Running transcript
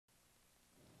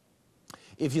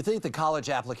If you think the college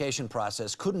application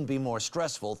process couldn't be more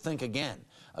stressful, think again.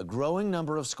 A growing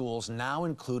number of schools now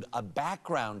include a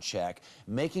background check,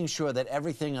 making sure that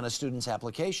everything on a student's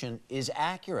application is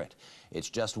accurate.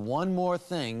 It's just one more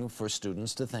thing for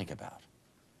students to think about.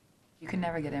 You can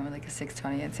never get in with like a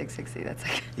 620 and 660. That's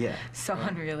like so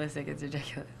unrealistic. It's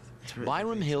ridiculous.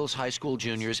 Byram Hills High School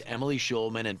juniors Emily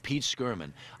Schulman and Pete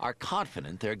Skirman are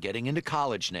confident they're getting into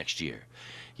college next year.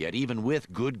 Yet even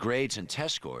with good grades and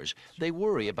test scores, they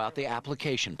worry about the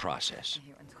application process.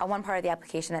 One part of the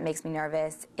application that makes me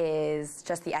nervous is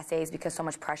just the essays, because so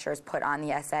much pressure is put on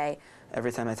the essay.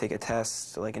 Every time I take a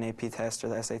test, like an AP test or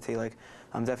the SAT,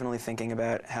 I'm definitely thinking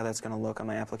about how that's going to look on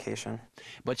my application.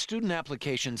 But student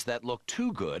applications that look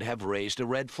too good have raised a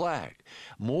red flag.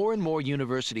 More and more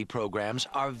university programs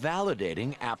are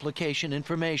validating application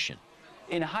information.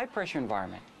 In a high-pressure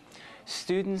environment,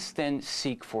 students then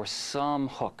seek for some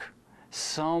hook,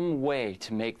 some way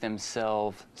to make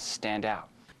themselves stand out.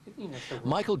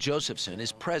 Michael Josephson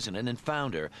is president and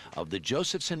founder of the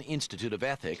Josephson Institute of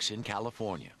Ethics in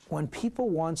California. When people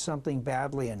want something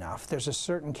badly enough, there's a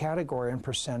certain category and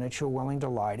percentage who are willing to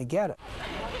lie to get it.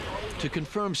 To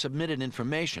confirm submitted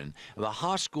information, the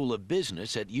Haas School of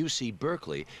Business at UC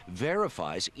Berkeley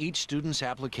verifies each student's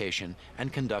application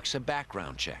and conducts a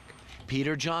background check.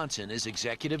 Peter Johnson is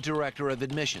executive director of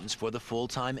admissions for the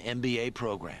full-time MBA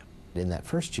program. In that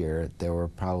first year, there were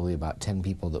probably about 10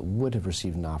 people that would have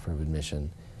received an offer of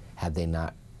admission had they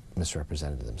not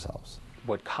misrepresented themselves.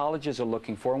 What colleges are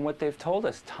looking for, and what they've told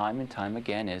us time and time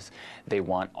again, is they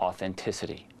want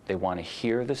authenticity. They want to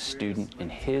hear the student in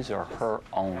his or her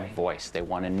own voice. They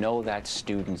want to know that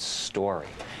student's story.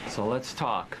 So let's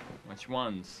talk. Which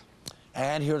ones?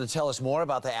 And here to tell us more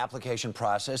about the application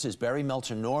process is Bari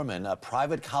Norman, a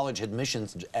private college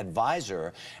admissions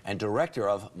advisor and director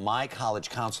of My College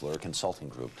Counselor Consulting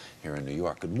Group here in New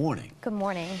York. Good morning. Good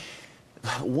morning.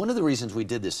 One of the reasons we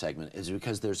did this segment is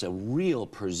because there's a real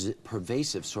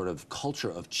pervasive sort of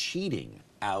culture of cheating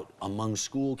out among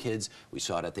school kids. We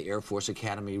saw it at the Air Force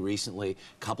Academy recently,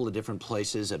 a couple of different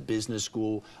places, a business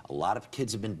school. A lot of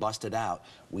kids have been busted out.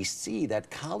 We see that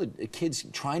kids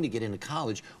trying to get into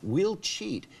college will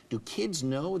cheat. Do kids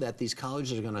know that these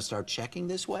colleges are going to start checking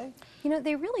this way? You know,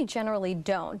 they really generally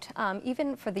don't.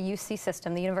 Even for the UC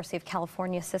system, the University of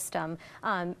California system,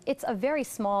 it's a very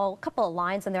small couple of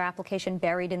lines in their application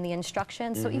buried in the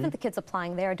instructions. So even the kids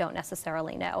applying there don't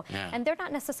necessarily know. And they're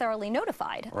not necessarily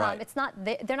notified. Right. It's not,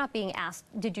 they're not being asked,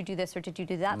 did you do this or did you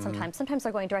do that sometimes. Sometimes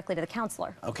they're going directly to the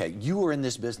counselor. Okay, you were in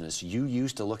this business. You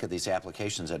used to look at these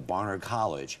applications at Barnard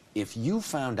College. If you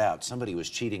found out somebody was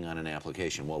cheating on an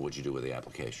application, what would you do with the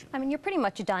application? I mean, you're pretty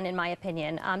much done, in my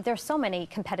opinion. There's so many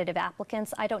competitive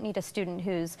applicants. I don't need a student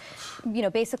who's, you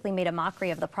know, basically made a mockery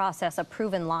of the process, a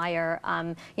proven liar.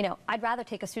 You know, I'd rather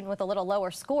take a student with a little lower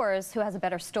scores who has a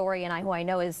better story and who I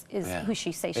know is who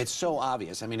she says she is. It's so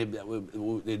obvious. I mean,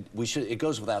 it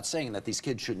goes without saying that these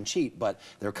kids shouldn't cheat, but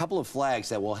there are a couple of flags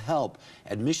that will help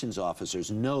admissions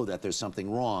officers know that there's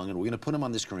something wrong, and we're going to put them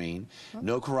on the screen.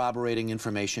 No corroborating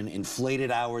information,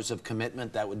 inflated hours of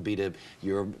commitment, that would be to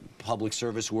your public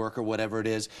service work or whatever it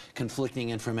is, conflicting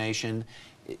information.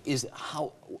 Is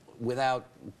how, without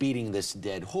beating this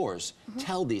dead horse,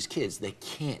 tell these kids they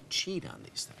can't cheat on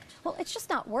these things. Well, it's just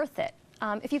not worth it.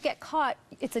 If you get caught,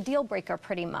 it's a deal breaker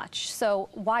pretty much. So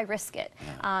why risk it?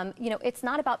 You know, it's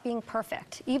not about being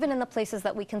perfect. Even in the places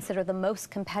that we consider the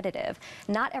most competitive,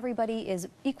 not everybody is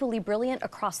equally brilliant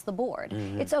across the board.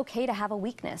 It's okay to have a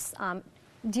weakness.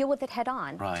 Deal with it head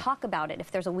on. Right. Talk about it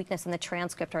if there's a weakness in the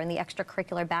transcript or in the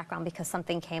extracurricular background because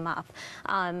something came up.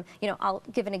 You know, I'll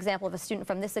give an example of a student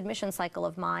from this admission cycle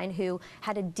of mine who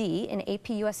had a D in AP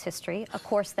US History, a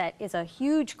course that is a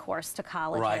huge course to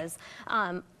colleges.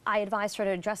 Right. I advised her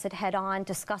to address it head on,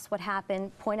 discuss what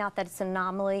happened, point out that it's an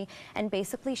anomaly, and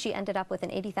basically she ended up with an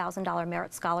 $80,000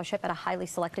 merit scholarship at a highly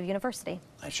selective university.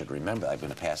 I should remember. I'm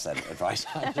going to pass that advice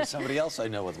on to somebody else I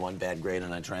know with one bad grade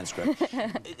on a transcript.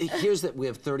 Here's that we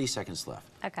have 30 seconds left.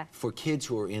 Okay. For kids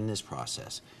who are in this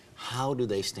process, how do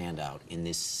they stand out in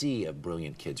this sea of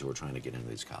brilliant kids who are trying to get into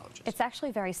these colleges? It's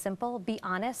actually very simple. Be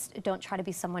honest. Don't try to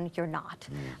be someone you're not.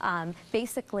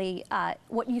 Basically,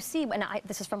 what you see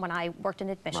this is from when I worked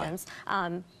in admissions,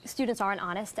 students aren't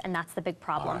honest, and that's the big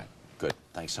problem. All right. Good.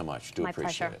 Thanks so much. Do My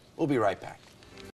appreciate pleasure. it. We'll be right back.